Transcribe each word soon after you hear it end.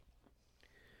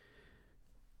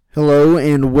Hello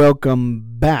and welcome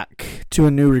back to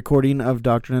a new recording of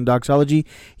Doctrine and Doxology.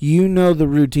 You know the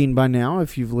routine by now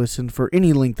if you've listened for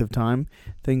any length of time.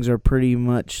 Things are pretty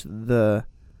much the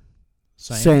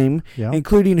same yeah.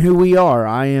 Including who we are.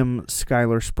 I am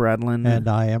Skylar Spradlin. And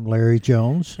I am Larry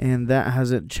Jones. And that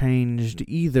hasn't changed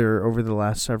either over the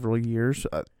last several years.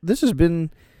 This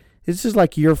is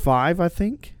like year 5, I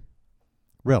think.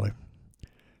 Really?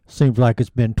 Seems like it's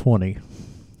been 20.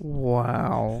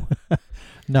 Wow.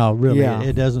 No, really, Yeah.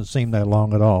 it doesn't seem that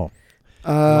long at all.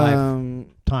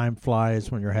 Time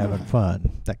flies when you're having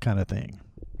fun, that kind of thing.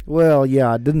 Well,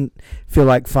 yeah, it didn't feel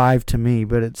like 5 to me,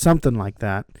 but it's something like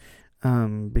that.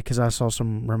 Because I saw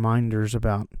some reminders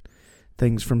about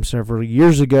things from several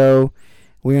years ago.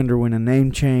 We underwent a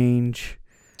name change.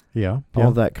 Yeah.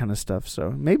 All that kind of stuff.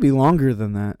 So maybe longer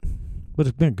than that. But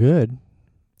it's been good.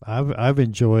 I've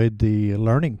enjoyed the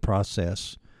learning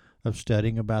process of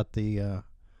studying about the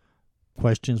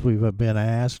questions we've been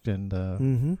asked and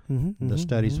the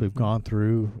studies we've gone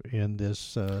through in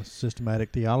this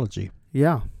systematic theology.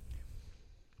 Yeah.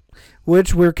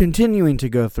 Which we're continuing to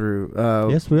go through.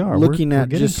 Yes, we are. Looking we're at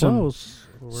getting just close.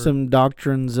 some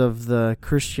doctrines of the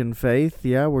Christian faith.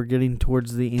 Yeah, we're getting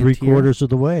towards the end. 3/4 of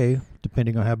the way,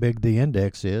 depending on how big the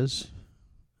index is.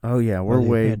 Oh yeah, Or the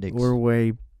we're appendix.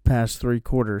 way past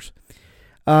 3/4.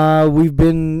 We've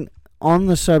been on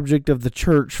the subject of the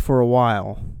church for a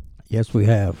while. Yes, we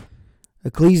have.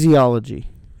 Ecclesiology.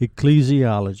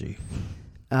 Ecclesiology.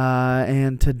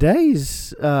 And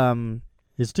today's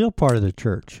It's still part of the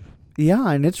church.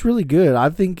 yeah, and it's really good. I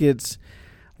think it's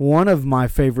one of my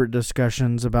favorite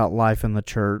discussions about life in the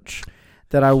church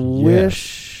that I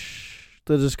wish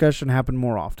the discussion happened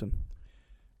more often.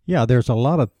 Yeah, there's a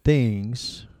lot of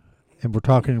things, and we're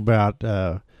talking about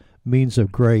means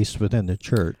of grace within the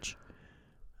church.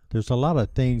 There's a lot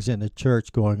of things in the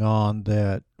church going on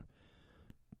that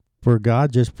where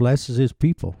God just blesses his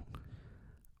people.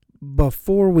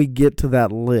 Before we get to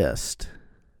that list,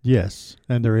 Yes,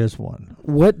 and there is one.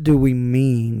 what do we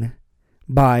mean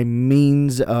by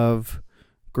means of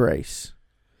grace?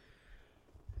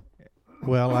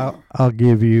 Well, I'll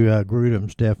give you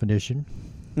Grudem's definition.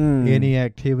 Hmm. Any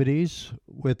activities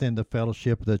within the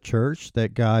fellowship of the church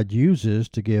that God uses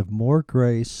to give more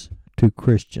grace to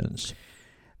Christians.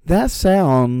 That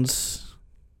sounds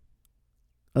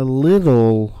a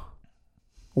little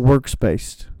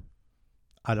works-based.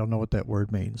 I don't know what that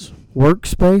word means.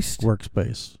 Works-based?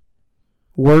 Workspace.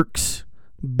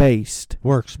 Works-based.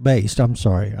 Works-based. I'm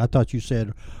sorry. I thought you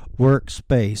said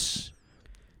workspace.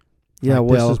 Yeah, Like,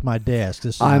 well, this is my desk.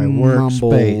 This is I my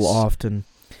mumble workspace. often.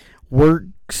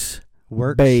 Works-based.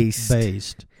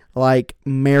 Works-based. Like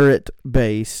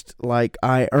merit-based. Like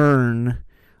I earn,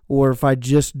 or if I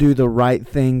just do the right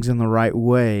things in the right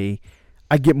way,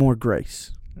 I get more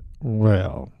grace.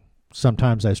 Well,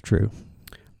 sometimes that's true.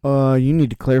 You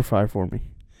need to clarify for me.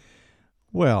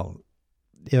 Well,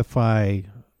 if I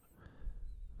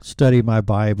study my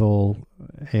Bible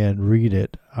and read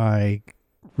it, I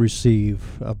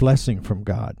receive a blessing from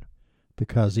God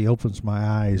because he opens my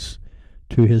eyes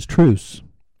to his truths.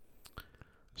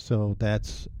 So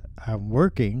I'm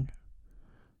working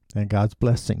and God's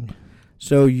blessing.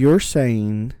 So you're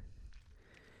saying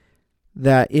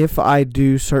that if I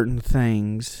do certain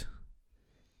things,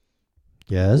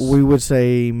 Yes. we would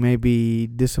say maybe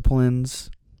disciplines,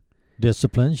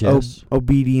 Disciplines, yes.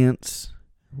 obedience,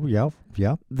 Yep.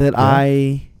 that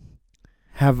I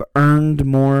have earned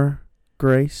more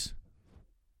grace?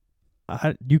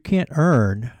 You can't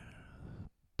earn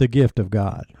the gift of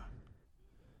God.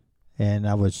 And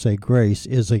I would say grace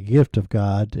is a gift of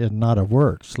God and not of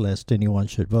works, lest anyone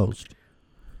should boast.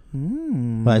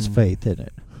 That's faith, isn't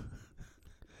it?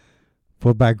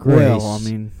 For by grace, Well, I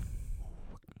mean,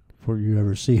 for you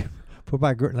ever see, for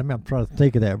by grace. I'm trying to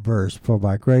think of that verse. For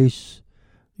by grace,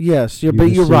 yes, You but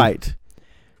you're receive- right.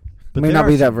 but May there not are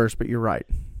be that some- verse, but you're right.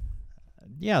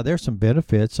 Yeah, there's some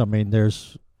benefits. I mean,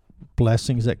 there's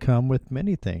blessings that come with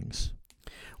many things.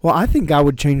 Well, I think I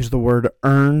would change the word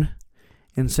earn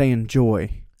and say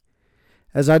enjoy.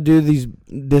 As I do these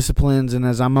disciplines and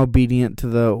as I'm obedient to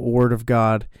the Word of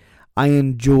God, I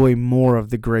enjoy more of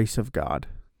the grace of God.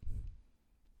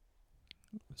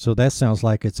 So that sounds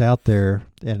like it's out there,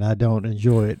 and I don't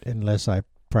enjoy it unless I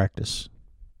practice.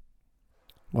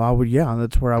 Well,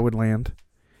 that's where I would land.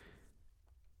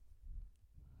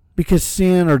 Because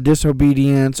sin or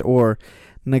disobedience or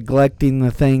neglecting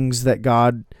the things that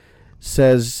God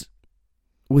says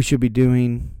we should be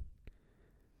doing,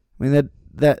 I mean,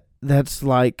 that's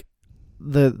like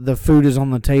the food is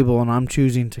on the table and I'm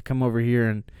choosing to come over here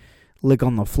and lick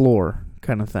on the floor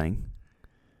kind of thing.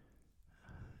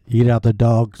 Eat out the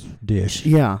dog's dish.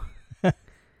 Yeah.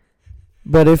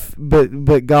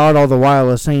 But God all the while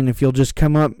is saying, if you'll just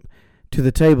come up to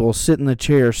the table, sit in the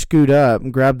chair, scoot up,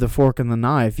 and grab the fork and the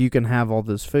knife, you can have all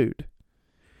this food.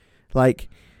 Like,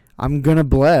 I'm gonna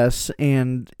bless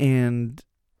and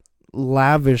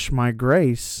lavish my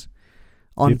grace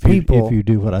on people. If you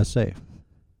do what I say.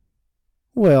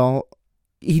 Well,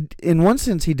 in one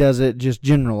sense he does it just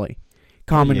generally.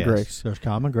 Common Yes, grace. There's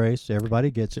common grace.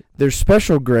 Everybody gets it. There's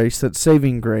special grace, that's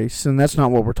saving grace, and that's not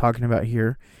what we're talking about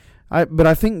here. But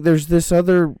I think there's this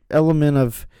other element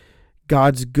of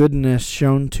God's goodness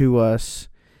shown to us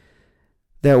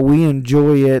that we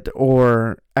enjoy it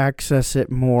or access it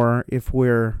more if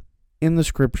we're in the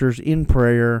scriptures, in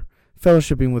prayer,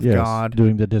 fellowshipping with God.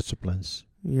 Doing the disciplines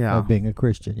Yeah. of being a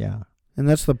Christian, yeah. And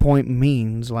that's the point,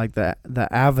 means, like the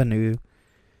avenue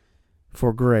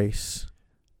for grace.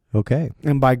 Okay.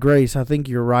 And by grace, I think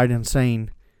you're right in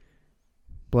saying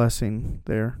blessing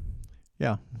there.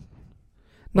 Yeah.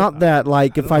 Not that,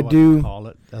 like, if I don't know what do, to call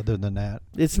it other than that.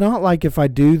 it's not like if I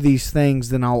do these things,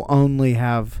 then I'll only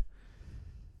have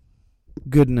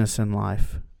goodness in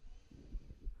life.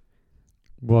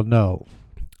 Well, no.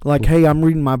 Like, hey, I'm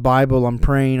reading my Bible, I'm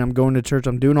praying, I'm going to church,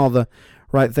 I'm doing all the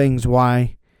right things.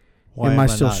 Why am I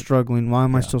still not? struggling? Why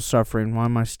am I Yeah. still suffering? Why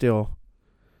am I still...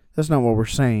 That's not what we're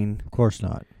saying. Of course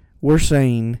not. We're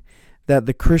saying that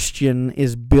the Christian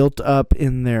is built up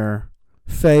in their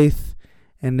faith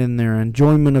and in their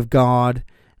enjoyment of God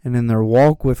and in their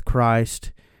walk with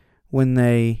Christ when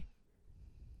they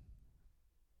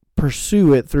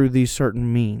pursue it through these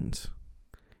certain means.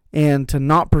 And to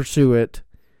not pursue it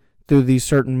through these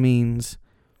certain means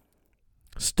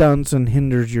stunts and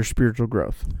hinders your spiritual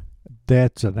growth.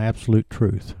 That's an absolute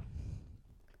truth.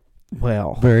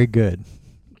 Well, Very good.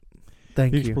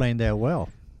 thank You you. explained that well.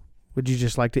 Would you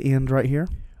just like to end right here?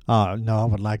 No, I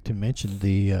would like to mention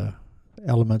the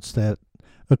elements that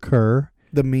occur,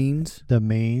 The means? the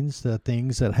means, the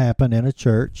things that happen in a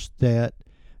church that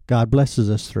God blesses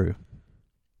us through.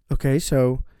 Okay,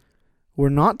 so we're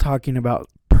not talking about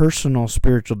personal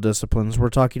spiritual disciplines. We're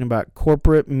talking about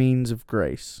corporate means of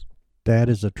grace. That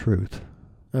is a truth.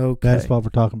 Okay. That's what we're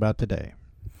talking about today.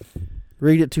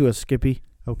 Read it to us, Skippy.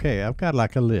 Okay, I've got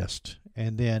like a list.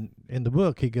 And then in the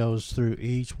book, he goes through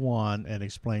each one and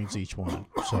explains each one.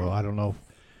 So I don't know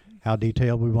how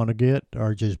detailed we want to get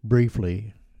or just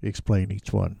briefly explain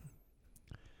each one.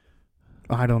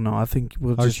 I don't know. I think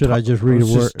we'll Or just should I just read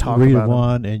let's a word, just talk read about 'em.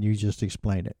 one and you just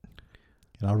explain it?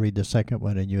 And I'll read the second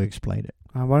one and you explain it.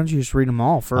 Why don't you just read them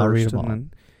all first? I'll read 'em and all.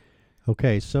 then-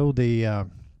 Okay, so the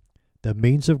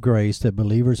means of grace that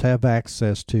believers have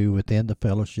access to within the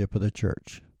fellowship of the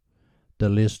church. The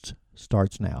list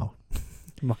starts now.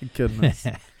 My goodness.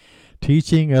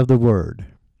 Teaching of the word,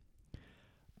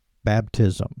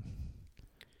 baptism,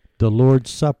 the Lord's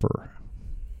Supper,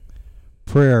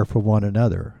 prayer for one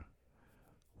another,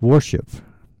 worship,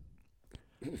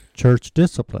 church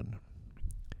discipline,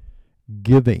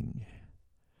 giving,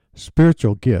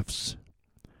 spiritual gifts,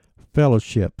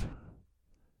 fellowship,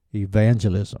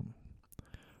 evangelism,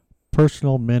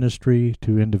 personal ministry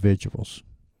to individuals.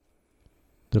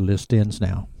 The list ends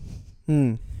now.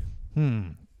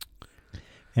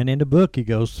 And in the book, he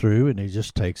goes through and he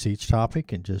just takes each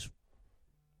topic and just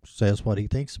says what he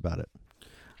thinks about it. I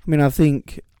mean, I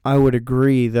think I would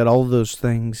agree that all those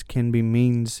things can be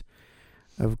means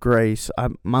of grace.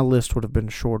 My list would have been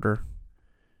shorter.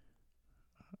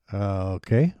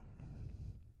 Okay.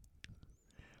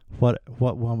 What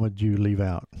one would you leave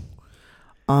out?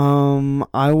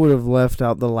 I would have left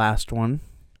out the last one.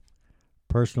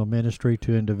 Personal ministry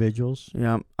to individuals.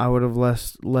 Yeah, I would have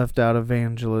left out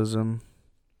evangelism.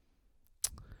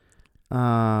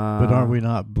 But aren't we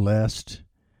not blessed?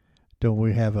 Don't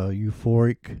we have a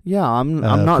euphoric Yeah, I'm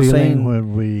not feeling saying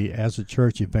when we, as a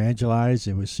church, evangelize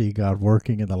and we see God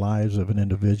working in the lives of an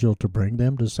individual to bring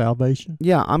them to salvation?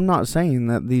 Yeah, I'm not saying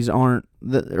that these aren't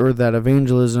that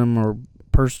evangelism or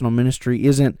personal ministry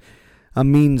isn't a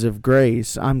means of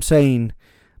grace. I'm saying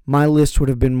my list would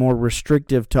have been more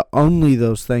restrictive to only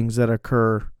those things that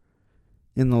occur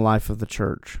in the life of the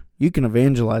church. You can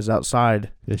evangelize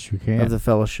outside Yes, you can. of the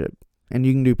fellowship, and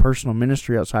you can do personal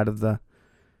ministry outside of the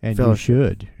and fellowship. you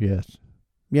should, yes.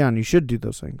 Yeah, and you should do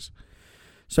those things.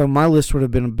 So my list would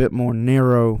have been a bit more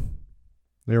narrow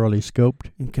Narrowly scoped.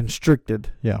 and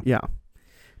constricted. Yeah. Yeah.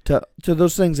 To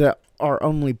those things that are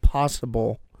only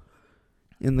possible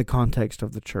in the context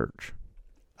of the church.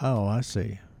 Oh, I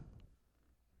see.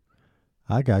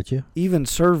 I got you. Even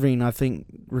serving, I think,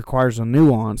 requires a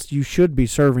nuance. You should be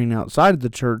serving outside of the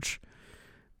church.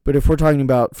 But if we're talking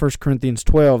about 1 Corinthians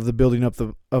 12, the building up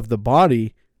of the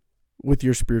body with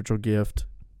your spiritual gift,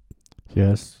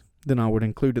 Yes. then I would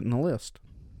include it in the list.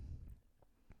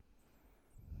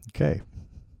 Okay.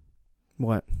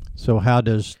 What? So how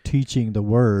does teaching the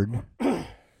Word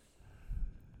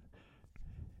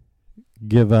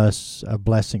give us a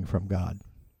blessing from God?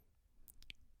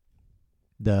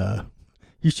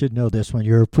 You should know this when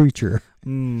you're a preacher.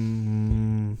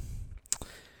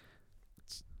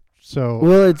 So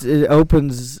Well, it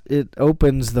opens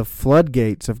the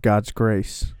floodgates of God's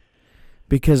grace,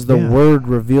 because the Word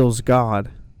reveals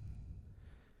God.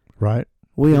 right.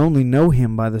 We only know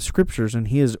Him by the Scriptures, and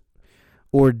He has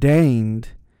ordained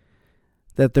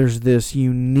that there's this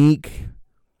unique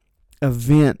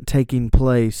event taking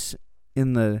place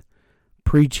in the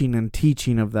preaching and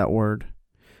teaching of that Word.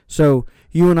 So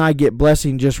you and I get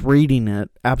blessing just reading it,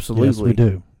 absolutely. Yes, we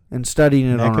do. And studying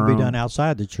it And on that can our be own. done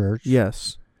outside the church.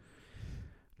 Yes.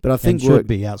 But I think should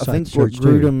be outside the church what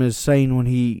Grudem is saying when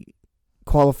he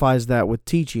qualifies that with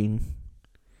teaching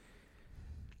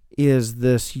is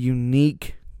this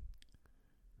unique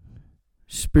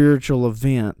spiritual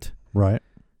event, right,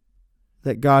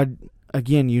 that God,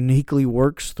 again, uniquely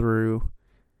works through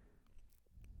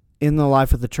in the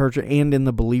life of the church and in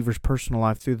the believer's personal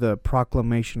life through the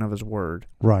proclamation of His Word.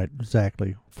 Right,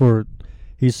 exactly.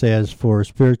 He says, for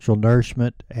spiritual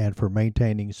nourishment and for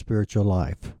maintaining spiritual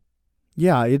life.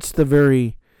 Yeah, it's the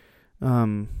very, it's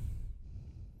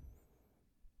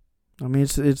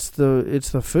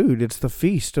the food, it's the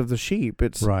feast of the sheep.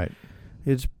 It's right.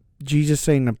 It's Jesus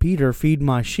saying to Peter, "Feed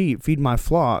my sheep, feed my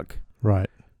flock." Right.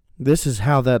 This is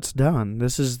how that's done.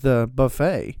 This is the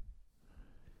buffet.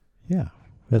 Yeah,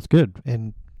 that's good.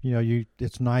 And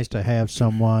it's nice to have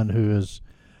someone who has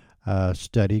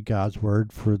studied God's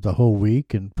Word for the whole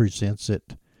week and presents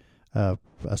it, a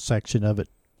section of it,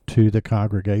 to the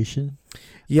congregation.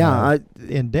 Yeah,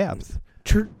 in depth.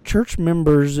 Church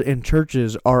members and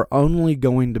churches are only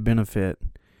going to benefit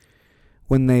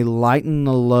when they lighten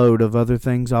the load of other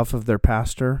things off of their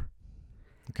pastor.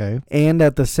 Okay. And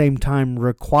at the same time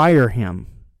require him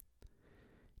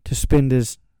to spend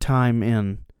his time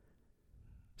in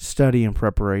study and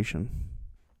preparation.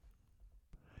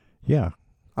 Yeah.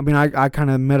 I mean, I kind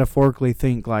of metaphorically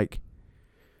think like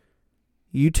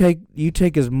you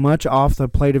take as much off the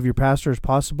plate of your pastor as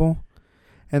possible,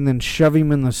 and then shove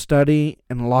him in the study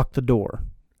and lock the door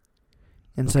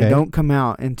and say, don't come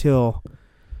out until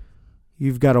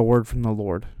you've got a word from the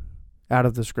Lord out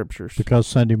of the Scriptures. Because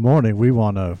Sunday morning we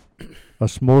want a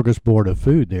smorgasbord of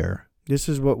food there. This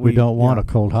is what we don't want a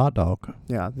cold hot dog.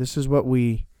 Yeah, this is what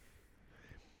we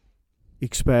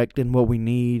expect and what we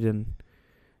need. And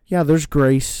yeah, there's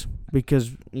grace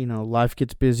because, life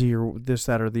gets busy or this,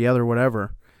 that, or the other,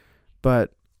 whatever.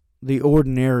 But the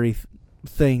ordinary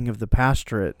thing of the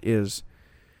pastorate is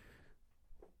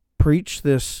preach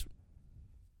this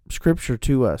Scripture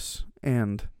to us,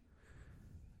 and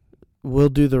we'll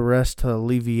do the rest to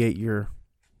alleviate your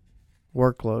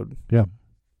workload. Yeah.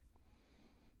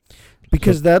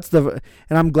 Because and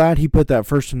I'm glad he put that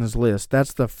first in his list.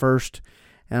 That's the first,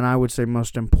 and I would say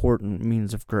most important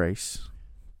means of grace.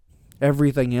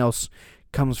 Everything else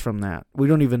comes from that. We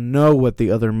don't even know what the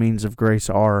other means of grace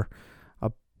are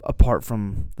apart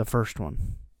from the first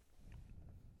one.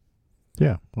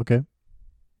 Yeah, okay.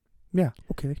 Yeah,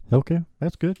 okay. Okay,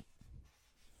 that's good.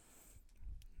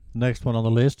 Next one on the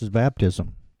list is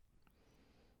baptism.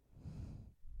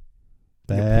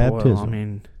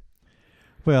 Baptism.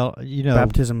 Well,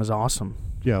 baptism is awesome.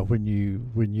 Yeah, when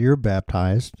you're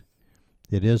baptized,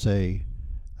 it is a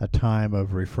time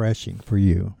of refreshing for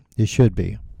you. It should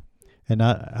be. And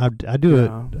I do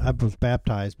it. I was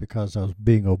baptized because I was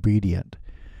being obedient,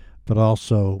 but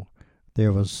also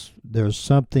there's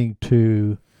something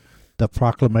to the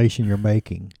proclamation you're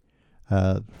making.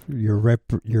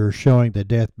 You're showing the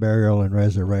death, burial, and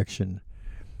resurrection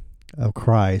of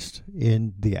Christ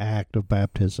in the act of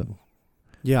baptism.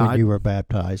 Yeah, when you were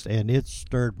baptized, and it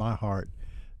stirred my heart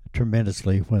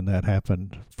tremendously when that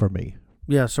happened for me.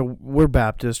 Yeah, so we're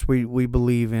Baptist. We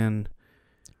believe in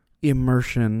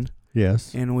immersion.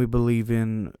 Yes. And we believe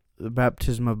in the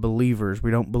baptism of believers. We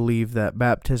don't believe that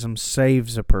baptism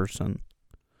saves a person.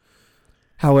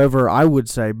 However, I would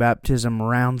say baptism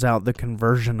rounds out the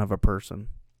conversion of a person.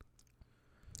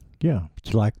 Yeah,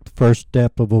 it's like the first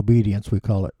step of obedience, we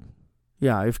call it.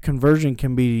 Yeah, if conversion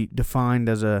can be defined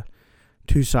as a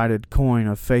two-sided coin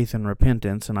of faith and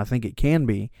repentance, and I think it can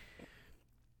be,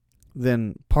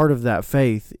 then part of that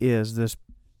faith is this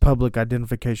public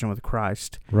identification with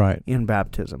Christ in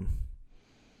baptism.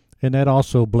 And that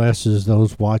also blesses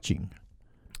those watching.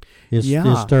 It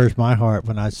stirs my heart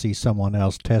when I see someone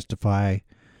else testify,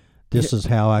 this is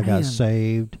how I got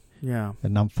saved,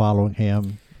 and I'm following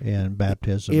him. in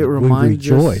baptism. It We reminds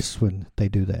us- rejoice when they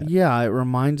do that. Yeah, it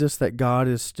reminds us that God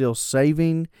is still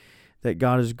saving, that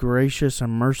God is gracious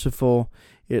and merciful.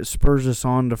 It spurs us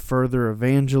on to further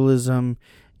evangelism.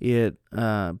 It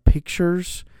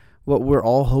pictures what we're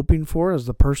all hoping for as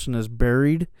the person is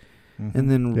buried Mhm.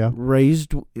 and then Yeah.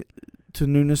 raised to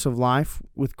newness of life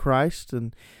with Christ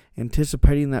and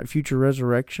anticipating that future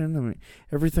resurrection. I mean,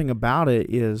 everything about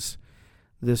it is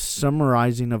this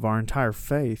summarizing of our entire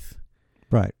faith.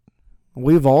 Right.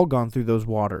 We've all gone through those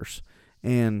waters,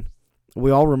 and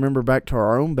we all remember back to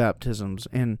our own baptisms,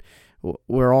 and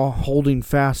we're all holding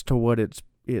fast to what it's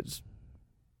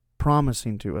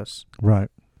promising to us. Right.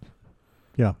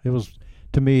 Yeah, it was,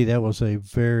 to me, that was a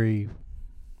very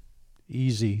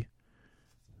easy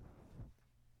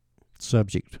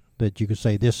subject that you could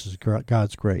say this is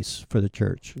God's grace for the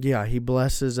church Yeah, He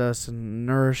blesses us and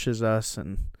nourishes us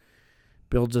and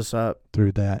builds us up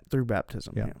through that. through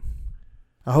baptism. Yeah.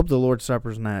 I hope the Lord's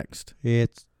Supper's next.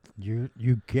 It's you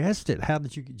guessed it. How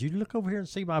did you look over here and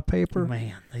see my paper?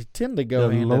 Man, they tend to go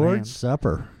The hand in Lord's hand.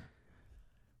 Supper.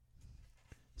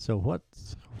 So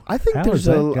I think how there's is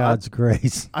that God's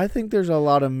grace? I think there's a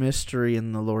lot of mystery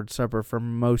in the Lord's Supper for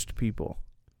most people.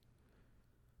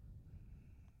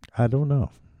 I don't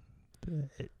know.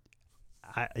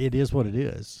 It is what it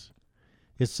is.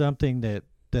 It's something that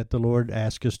the Lord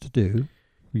asks us to do.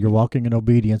 You're walking in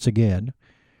obedience again.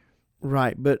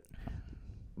 Right, but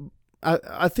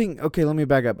I think, okay, let me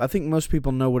back up. I think most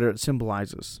people know what it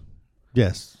symbolizes.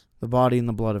 Yes. The body and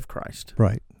the blood of Christ.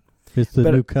 Right. It's the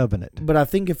But- new covenant. But I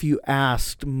think if you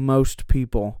asked most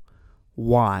people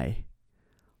why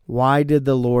did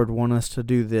the Lord want us to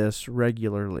do this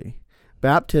regularly?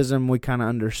 Baptism, we kind of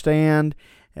understand.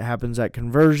 It happens at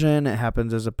conversion. It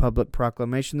happens as a public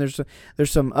proclamation. There's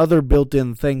some other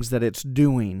built-in things that it's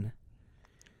doing.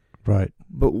 Right.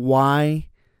 But why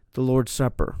the Lord's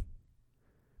Supper?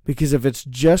 Because if it's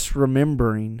just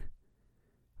remembering,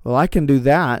 well, I can do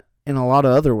that in a lot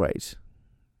of other ways.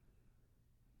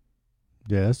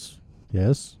 Yes.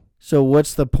 Yes. So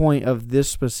what's the point of this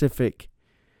specific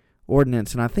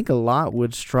ordinance? And I think a lot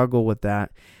would struggle with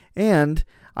that. And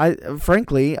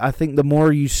frankly, I think the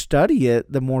more you study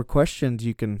it, the more questions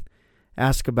you can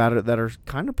ask about it that are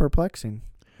kind of perplexing.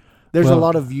 There's a Well,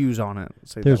 lot of views on it,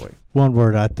 say there's that way. one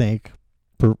word I think.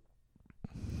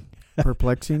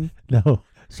 Perplexing? No,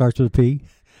 starts with a P.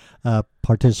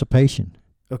 Participation.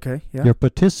 Okay, yeah. You're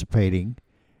participating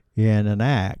in an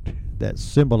act that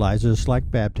symbolizes, like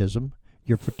baptism,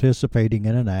 you're participating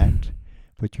in an act,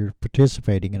 but you're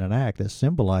participating in an act that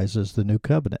symbolizes the new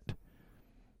covenant.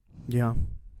 Yeah,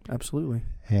 absolutely.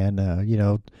 And,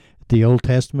 the Old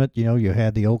Testament, you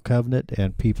had the Old Covenant,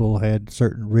 and people had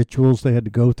certain rituals they had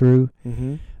to go through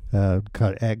Mm-hmm.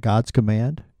 at God's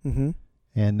command. Mm-hmm.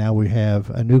 And now we have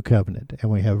a new covenant,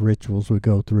 and we have rituals we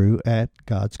go through at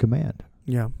God's command.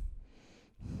 Yeah.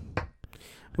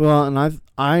 Well, and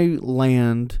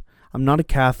I'm not a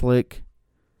Catholic,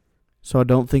 so I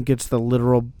don't think it's the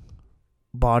literal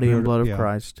body and blood of Yeah.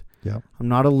 Christ. Yeah. I'm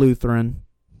not a Lutheran,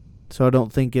 so I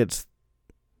don't think it's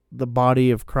the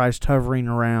body of Christ hovering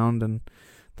around and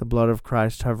the blood of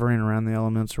Christ hovering around the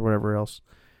elements or whatever else.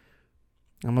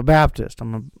 I'm a Baptist.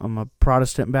 I'm a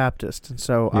Protestant Baptist, and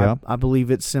so Yeah. I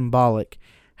believe it's symbolic.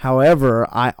 However,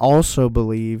 I also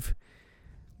believe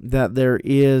that there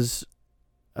is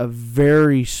a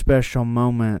very special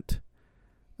moment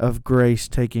of grace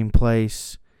taking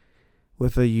place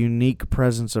with a unique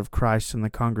presence of Christ in the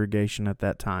congregation at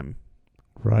that time.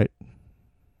 Right.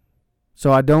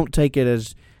 So I don't take it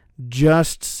as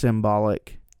just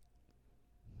symbolic.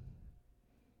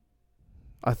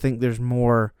 I think there's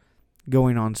more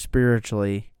going on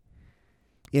spiritually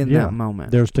in Yeah. that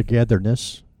moment. There's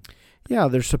togetherness. Yeah,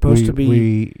 there's supposed to be.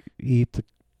 We eat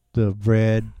the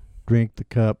bread, drink the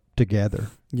cup together.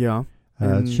 Yeah, It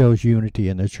And- shows unity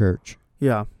in the church.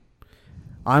 yeah.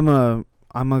 I'm a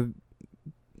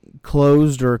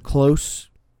closed or close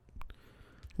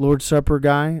Lord's Supper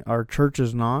guy. Our church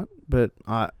is not, but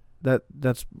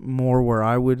that's more where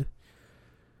I would.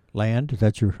 Land,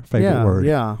 that's your favorite word.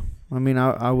 Yeah. I mean,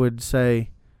 I would say,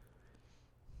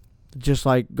 just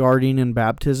like guarding in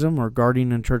baptism or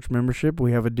guarding in church membership,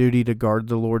 we have a duty to guard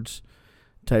the Lord's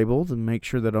table and make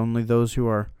sure that only those who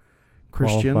are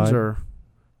Christians Qualified. are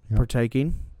Yep.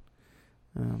 partaking.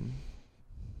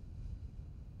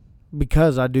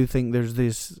 Because I do think there's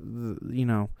this,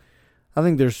 I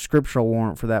think there's scriptural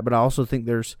warrant for that, but I also think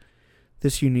there's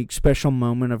this unique special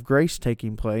moment of grace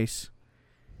taking place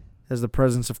as the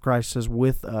presence of Christ is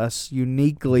with us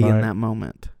uniquely in Right. that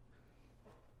moment.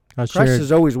 I Christ shared,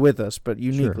 is always with us, but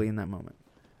uniquely in that moment.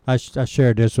 I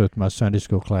shared this with my Sunday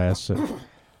school class.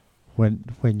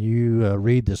 when you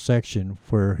read the section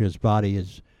where his body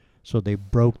is, so they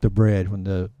broke the bread. When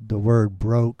the word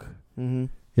broke Mm-hmm.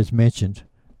 is mentioned,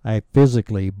 I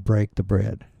physically break the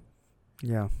bread.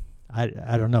 Yeah.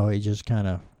 I don't know. It just kind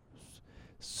of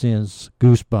sends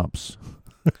goosebumps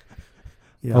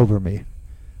Yeah. over me.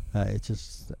 It's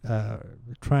just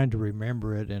trying to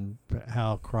remember it and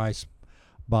how Christ's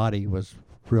body was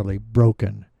really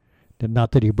broken.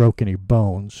 Not that he broke any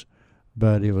bones,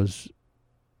 but it was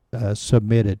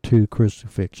submitted to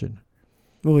crucifixion.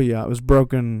 Well, yeah, it was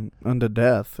broken unto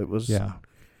death. It was Yeah.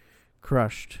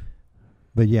 crushed.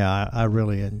 But yeah, I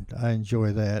really I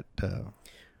enjoy that.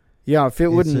 Yeah, if it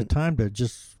It's a wouldn't, time to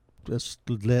just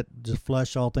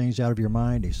flush all things out of your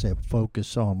mind. He said,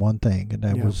 focus on one thing, and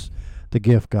that Yeah. was the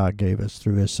gift God gave us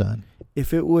through His Son.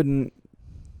 if it wouldn't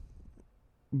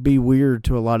be weird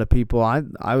to a lot of people,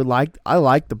 I like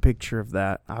the picture of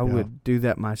that. I Yeah. would do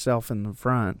that myself in the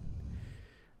front,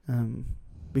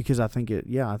 because I think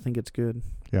it's good.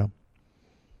 Yeah.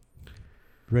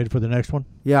 Ready for the next one?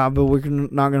 Yeah, but we're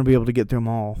not going to be able to get through them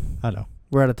all. I know.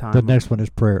 We're out of time. The next one is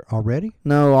prayer. Already?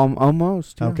 No,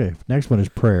 almost. Yeah. Okay. Next one is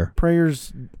prayer.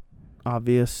 Prayer's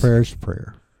obvious. Prayer's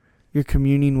prayer. You're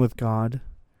communing with God.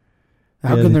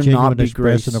 How Yeah, can the there not genuine be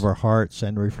grace? expression of our hearts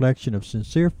and reflection of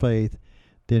sincere faith,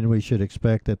 then we should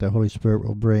expect that the Holy Spirit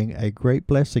will bring a great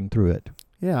blessing through it.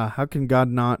 Yeah, how can God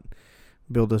not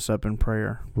build us up in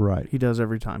prayer? Right. He does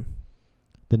every time.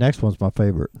 The next one's my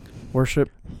favorite. Worship.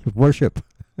 Worship.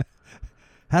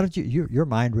 How did you're a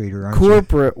mind reader, aren't you?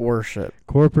 Corporate worship.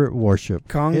 Corporate worship.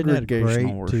 Isn't that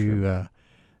Congregational great worship.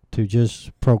 to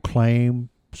just proclaim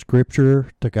Scripture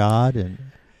to God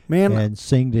Man, and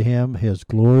sing to Him His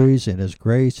glories and His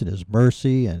grace and His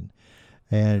mercy and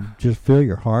just fill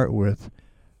your heart with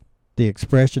the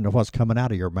expression of what's coming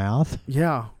out of your mouth.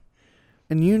 yeah.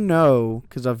 And you know,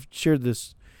 because I've shared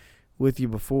this with you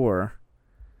before,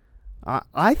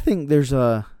 I think there's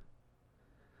a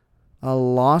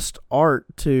lost art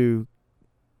to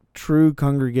true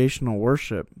congregational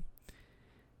worship.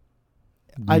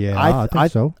 I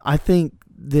think so. I think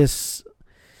this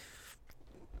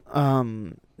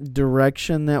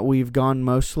direction that we've gone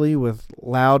mostly with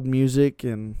loud music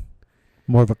and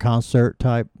More of a concert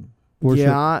type worship.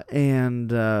 yeah, and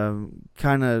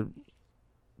kind of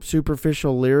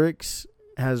superficial lyrics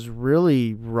has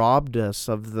really robbed us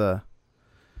of the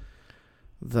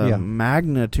Yeah.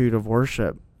 magnitude of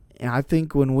worship. And I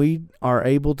think when we are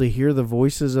able to hear the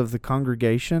voices of the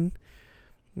congregation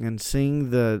and sing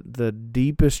the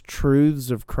deepest truths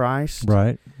of Christ,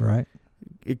 Right.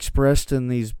 expressed in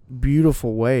these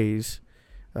beautiful ways,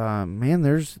 man,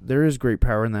 there is great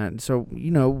power in that. And so,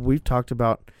 we've talked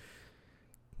about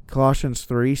Colossians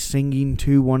 3, singing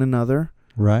to one another,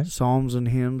 Right. psalms and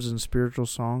hymns and spiritual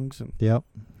songs. And Yep.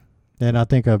 And I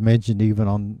think I've mentioned even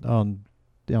on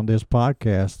this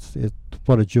podcast,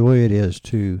 what a joy it is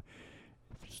to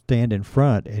stand in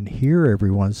front and hear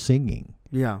everyone singing.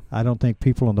 yeah, I don't think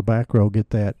people on the back row get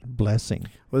that blessing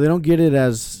well, they don't get it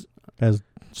as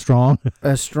strong.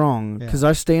 strong, because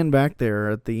I stand back there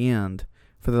at the end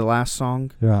for the last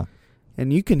song, Yeah.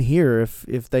 and you can hear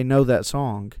if they know that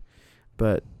song,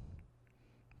 but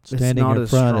Standing not in as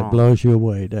front, strong. it blows you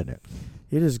away, doesn't it?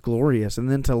 it is glorious. And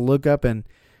then to look up and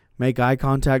make eye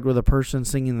contact with a person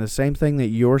singing the same thing that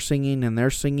you're singing, and they're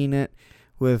singing it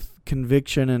with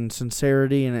conviction and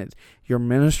sincerity, and you're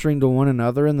ministering to one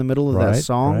another in the middle of that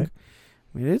song. Right.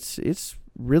 I mean, it's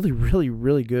really, really,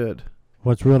 really good.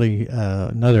 What's really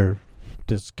another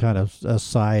just kind of a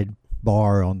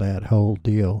sidebar on that whole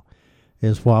deal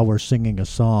is while we're singing a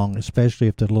song, especially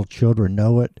if the little children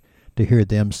know it, to hear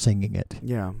them singing it.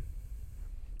 Yeah,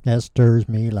 That stirs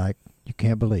me like you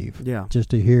can't believe. yeah, Just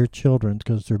to hear children,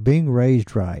 because they're being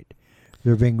raised right.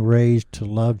 They're being raised to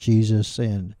love Jesus,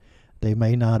 and they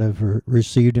may not have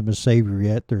received Him as Savior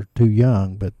yet. They're too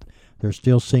young, but they're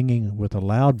still singing with a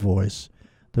loud voice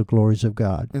the glories of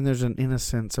God. and there's an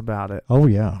innocence about it. Oh,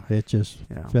 yeah.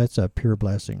 That's a pure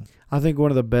blessing. I think one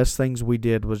of the best things we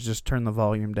did was just turn the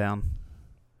volume down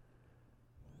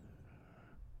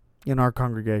in our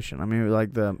congregation. I mean, like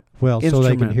so So they can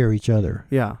instrument. hear each other.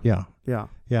 Yeah, Yeah. yeah,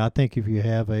 Yeah, I think if you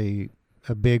have a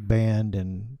big band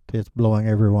and it's blowing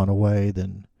everyone away,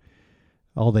 then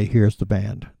all they hear is the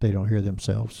band. They don't hear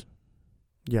themselves.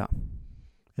 yeah.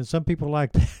 And some people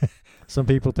like that. Some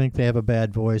people think they have a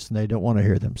bad voice and they don't want to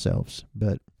hear themselves.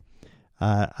 But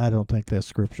I don't think that's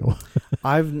scriptural.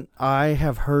 I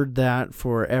have heard that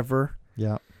forever,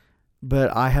 Yeah.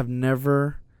 but I have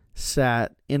never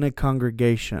sat in a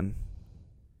congregation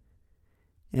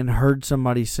and heard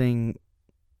somebody sing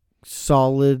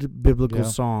solid biblical Yeah.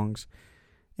 songs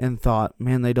and thought,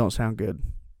 man, they don't sound good.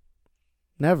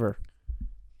 Never.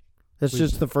 That's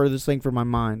just the furthest thing from my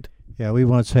mind. Yeah, we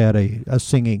once had a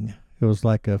singing. It was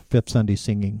like a fifth Sunday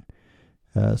singing,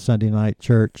 Sunday night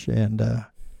church, and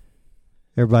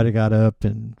everybody got up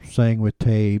and sang with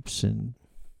tapes and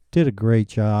did a great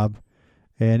job,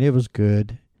 and it was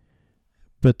good.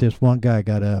 But this one guy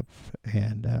got up,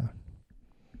 and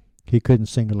he couldn't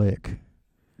sing a lick.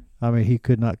 I mean, he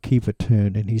could not keep a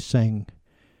tune, and he sang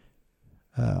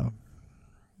one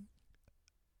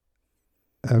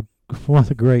of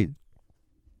the great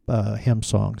hymn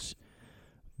songs,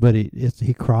 but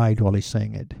he cried while he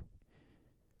sang it.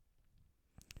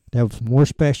 That was more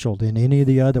special than any of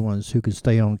the other ones who could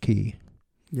stay on key.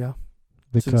 Yeah.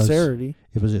 Because sincerity.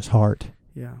 It was his heart.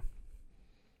 Yeah.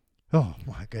 Oh,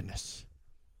 my goodness.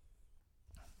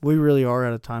 We really are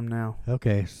out of time now.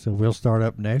 Okay, so we'll start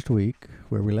up next week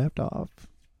where we left off.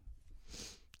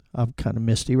 I'm kind of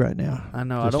misty right now. I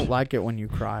know. I don't like it when you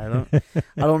cry. I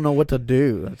don't know what to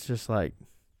do. It's just like...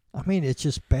 I mean, it's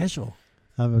just special.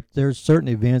 There's certain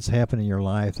events happen in your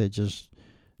life that just...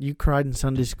 You cried in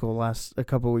Sunday school a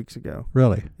couple weeks ago.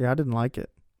 Really? Yeah, I didn't like it.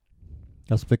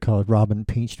 That's because Robin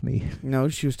pinched me. No,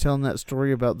 she was telling that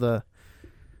story about the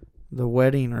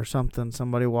wedding or something.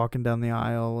 Somebody walking down the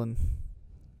aisle and...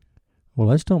 Well,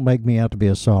 let's don't make me out to be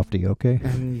a softie, okay?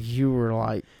 And you were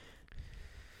like...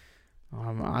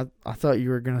 I thought you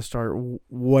were going to start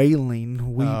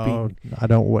wailing, weeping. Oh, I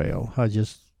don't wail. I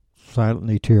just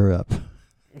silently tear up.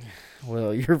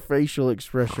 Well, your facial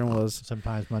expression was...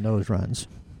 Sometimes my nose runs.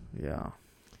 Yeah.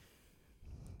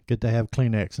 Good to have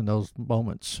Kleenex in those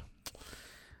moments.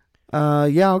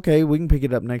 Yeah, okay. We can pick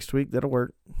it up next week. That'll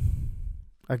work.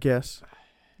 I guess.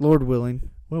 Lord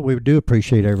willing. Well, we do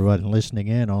appreciate everybody listening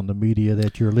in on the media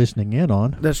that you're listening in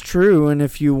on. That's true. And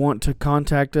if you want to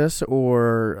contact us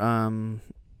or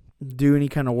do any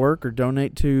kind of work or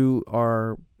donate to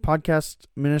our podcast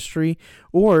ministry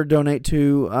or donate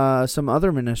to some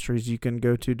other ministries, you can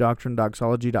go to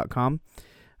doctrinedoxology.com.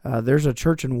 There's a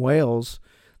church in Wales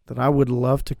that I would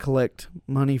love to collect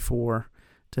money for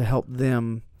to help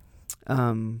them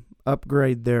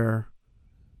upgrade their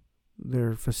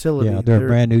facility. Yeah, they're a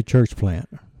brand new church plant.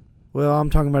 Well, I'm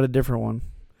talking about a different one.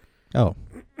 Oh.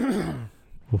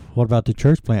 What about the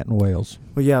church plant in Wales?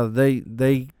 Well, yeah,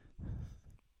 they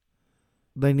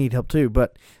need help too,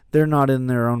 but they're not in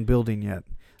their own building yet.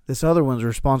 This other one's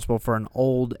responsible for an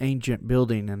old, ancient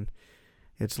building, and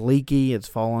it's leaky, it's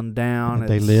fallen down.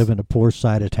 They live in a poor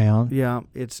side of town. Yeah,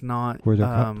 it's not... Where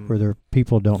their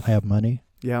people don't have money.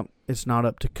 Yeah, it's not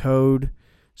up to code,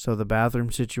 so the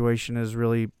bathroom situation is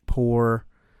really poor.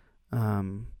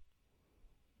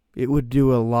 It would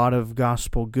do a lot of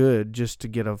gospel good just to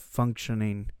get a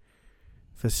functioning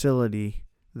facility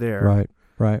there.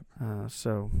 Right.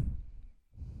 So,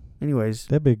 anyways,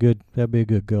 that'd be a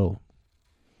good goal.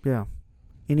 Yeah,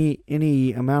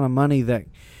 any amount of money that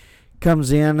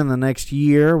comes in the next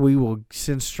year, we will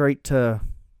send straight to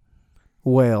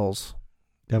Wales.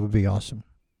 That would be awesome.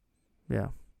 Yeah,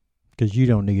 because you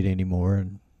don't need any more,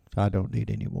 and I don't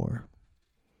need any more.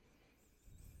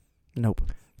 Nope.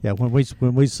 Yeah, when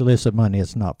we solicit money,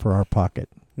 it's not for our pocket.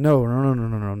 No,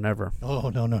 never. Oh,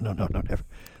 no, never.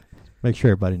 Make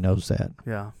sure everybody knows that.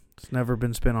 Yeah, it's never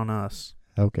been spent on us.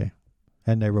 Okay,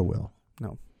 and never will.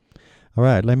 No. All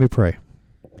right, let me pray.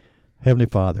 Heavenly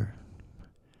Father,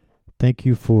 thank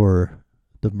you for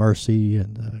the mercy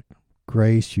and the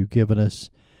grace you've given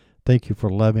us. Thank you for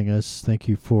loving us. Thank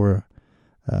you for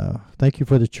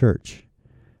the church.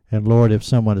 And Lord, if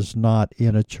someone is not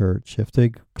in a church, if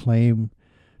they claim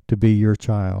to be your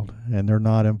child and they're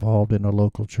not involved in a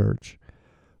local church,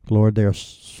 Lord, they're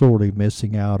sorely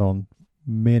missing out on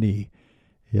many,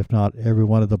 if not every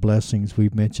one of the blessings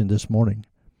we've mentioned this morning.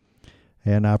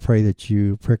 And I pray that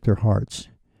you prick their hearts,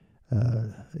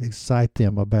 excite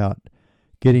them about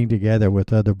getting together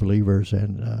with other believers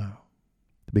and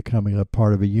becoming a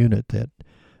part of a unit that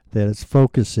its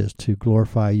focus is to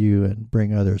glorify you and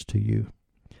bring others to you.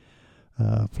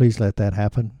 Please let that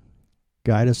happen.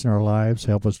 Guide us in our lives.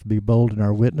 Help us to be bold in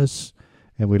our witness.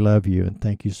 And we love you and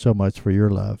thank you so much for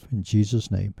your love. In Jesus'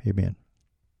 name, amen.